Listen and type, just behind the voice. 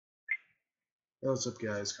Hey, what's up,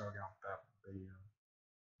 guys? Coming out with that video.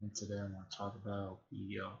 And today I want to talk about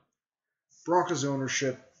the Broncos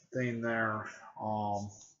ownership thing there.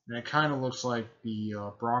 And it kind of looks like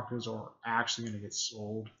the Broncos are actually going to get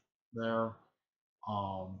sold there.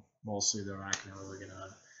 Mostly they're not going to really going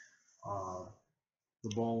to.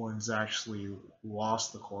 The Bowlins actually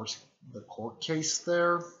lost the court case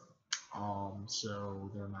there. So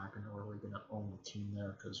they're not going to really going to own the team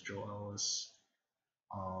there because Joe Ellis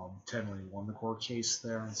technically won the court case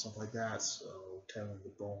there and stuff like that. So technically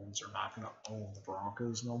the Bowlins are not going to own the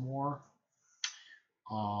Broncos no more.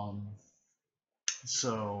 Um,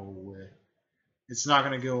 so it's not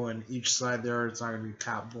going to go in each side there. It's not going to be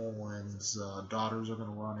Pat Bowlen's daughters are going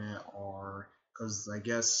to run it, or because I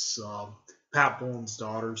guess Pat Bowlen's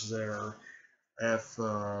daughters there, if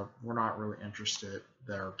we're not really interested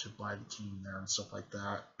there to buy the team there and stuff like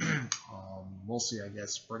that. Mostly, I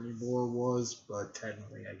guess Brittany Moore was, but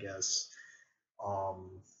technically, I guess um,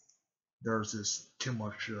 there's just too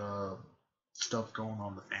much stuff going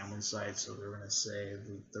on the family side, so they're gonna say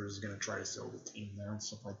they're just gonna try to sell the team there and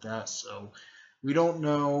stuff like that. So we don't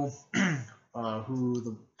know who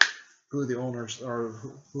the owners or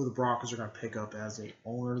who the Broncos are gonna pick up as a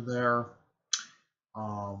owner there.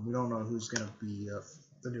 We don't know who's gonna be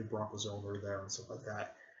the new Broncos owner there and stuff like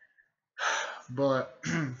that. But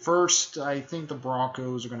first, I think the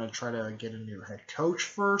Broncos are going to try to get a new head coach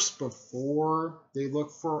first before they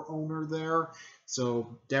look for owner there.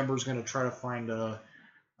 So Denver's going to try to find a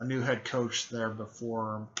new head coach there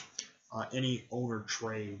before any owner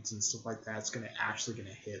trades and stuff like that. It's actually going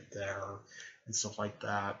to hit there and stuff like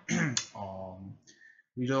that.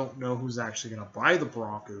 We don't know who's actually going to buy the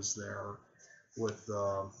Broncos there with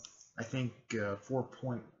I think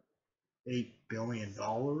 $4.8 billion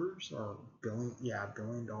or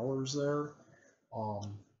billion dollars there.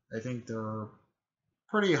 I think they're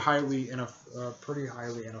pretty highly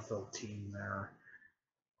NFL team there.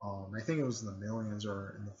 I think it was in the millions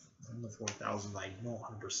or in the 4,000. I don't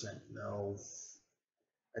 100% know.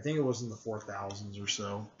 I think it was in the 4,000s or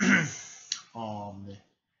so.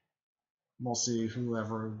 Mostly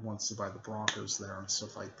whoever wants to buy the Broncos there and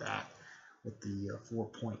stuff like that with the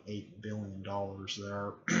 $4.8 billion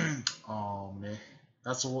there.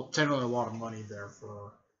 That's technically a lot of money there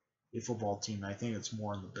for a football team. I think it's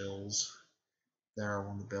more in the Bills there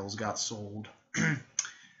when the Bills got sold.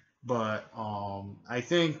 But I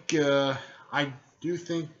do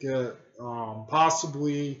think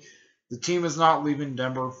possibly the team is not leaving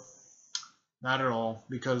Denver. Not at all,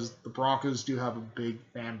 because the Broncos do have a big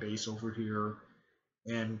fan base over here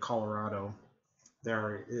in Colorado.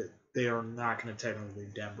 They are not going to technically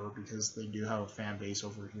leave Denver because they do have a fan base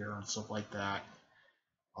over here and stuff like that.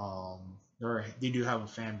 They do have a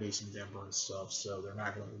fan base in Denver and stuff, so they're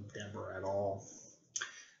not going to leave Denver at all.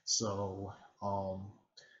 So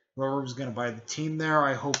whoever's going to buy the team there,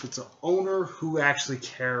 I hope it's an owner who actually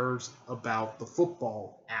cares about the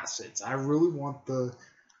football assets. I really want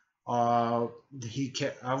I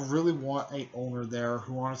really want a owner there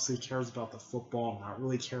who honestly cares about the football, not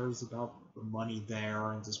really cares about the money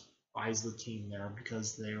there, and just buys the team there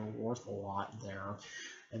because they are worth a lot there,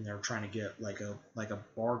 and they're trying to get like a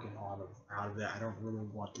bargain out of it. I don't really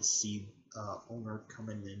want to see owner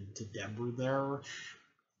coming into Denver there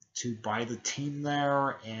to buy the team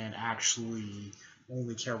there and actually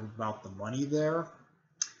only care about the money there.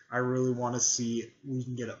 I really want to see we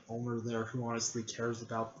can get an owner there who honestly cares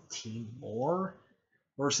about the team more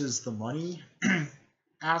versus the money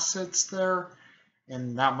assets there.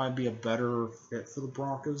 And that might be a better fit for the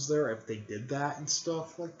Broncos there if they did that and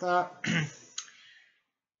stuff like that.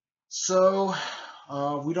 So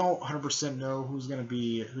we don't 100% know who's going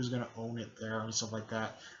to own it there and stuff like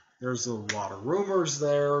that. There's a lot of rumors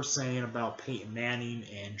there saying about Peyton Manning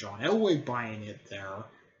and John Elway buying it there.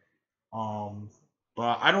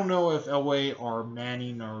 But I don't know if Elway or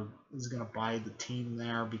Manning is going to buy the team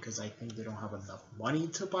there because I think they don't have enough money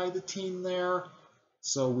to buy the team there.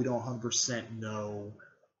 So we don't 100% know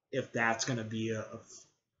if that's going to be a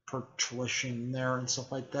partition there and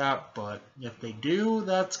stuff like that. But if they do,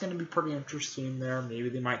 that's going to be pretty interesting there. Maybe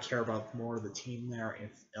they might care about more of the team there if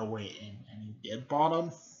Elway and Manning did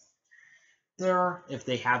bottom there. If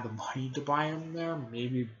they had the money to buy him there,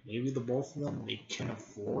 maybe the both of them, they can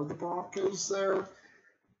afford the Broncos there.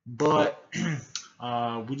 But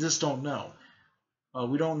we just don't know.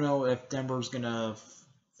 We don't know if Denver's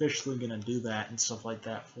officially gonna do that and stuff like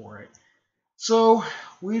that for it. So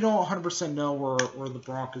we don't 100% know where the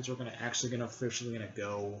Broncos are officially gonna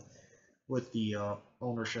go with the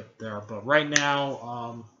ownership there. But right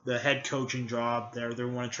now, the head coaching job there, they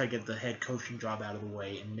want to try to get the head coaching job out of the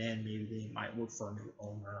way, and then maybe they might look for a new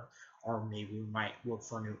owner, or maybe we might look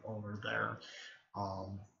for a new owner there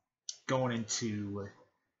going into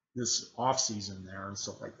this offseason there and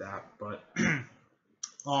stuff like that. But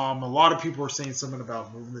a lot of people are saying something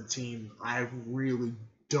about moving the team. I really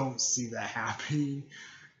don't see that happening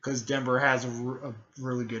because Denver has a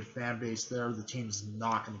really good fan base there. The team's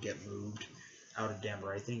not going to get moved out of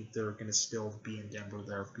Denver. I think they're going to still be in Denver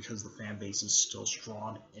there because the fan base is still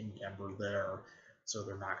strong in Denver there. So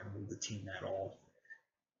they're not going to move the team at all.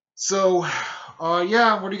 So,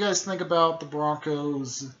 yeah, what do you guys think about the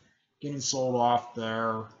Broncos getting sold off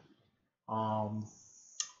there?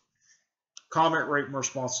 Comment, rate, and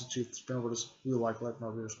response to the spin videos. We like my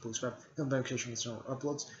videos, please subscribe. And notification when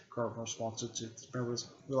uploads. Comment, response to the spin videos.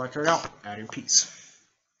 We like, carry out. Out of your peace.